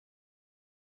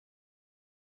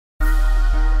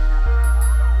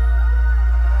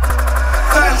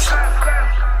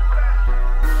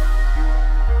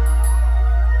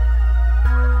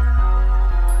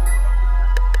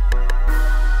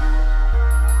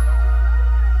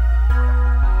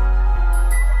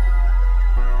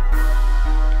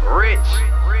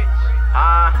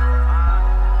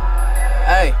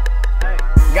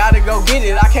get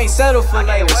it, I can't settle for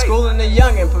later. Schooling the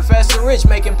youngin', Professor Rich,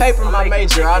 making paper my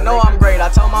major. I know I'm great, I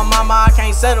told my mama I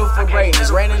can't settle for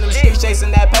greatness. Ran in them streets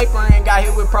chasing that paper and got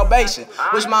hit with probation.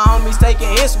 Wish my homies taking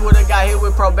hits would've got hit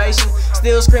with probation.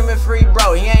 Still screaming free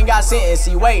bro, he ain't got sentence,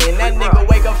 he waiting. That nigga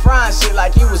wake up frying shit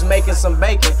like he was making some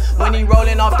bacon. When he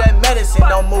rolling off that medicine,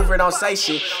 don't move or don't say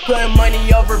shit. Putting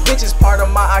money over bitches, part of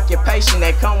my occupation.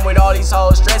 That come with all these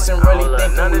hoes stressing, really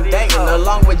thinking we dating,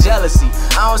 along with jealousy.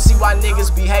 I don't see why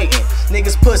niggas be hating,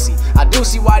 niggas pussy. I do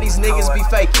see why these niggas be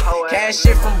faking. Cash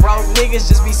shit from broke niggas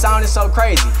just be sounding so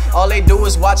crazy. All they do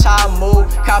is watch how I move,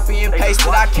 copy and paste it.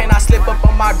 I cannot slip up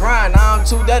on my grind, I'm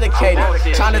too dedicated.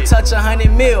 Trying to touch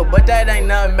 100 mil, but that ain't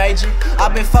nothing major.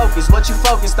 I've been focused, what you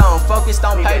focused on? Focused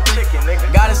on paper.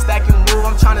 Gotta stack and move,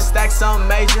 I'm trying to stack something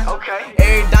major.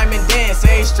 Every diamond dance,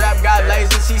 every strap got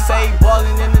lasers. He say he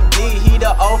ballin' in the D, he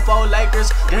the 04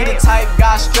 Lakers. We the type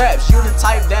got straps, you the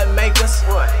type that make us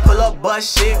pull up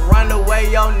bust shit, run away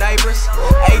your neighbors.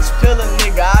 H pillar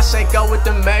nigga, I shake up with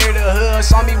the mayor of the hood.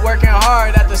 Saw me working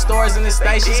hard at the stores and the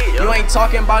stations. You ain't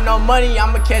talking about no money,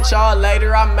 I'ma catch y'all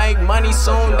later. I make money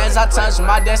soon as I touch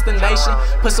my destination.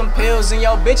 Put some pills in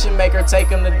your bitch and make her take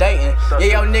him to dating.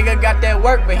 Yeah, yo nigga got that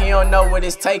work, but he don't know what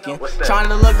it's taking. Trying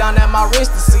to look down at my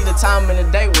wrist to see the time in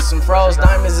the day with some froze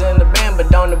diamonds in the band, but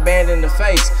don't abandon the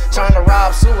face. Trying to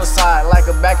rob suicide like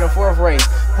a back and forth race.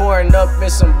 Pouring up in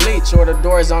some bleach or the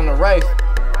doors on the rafe.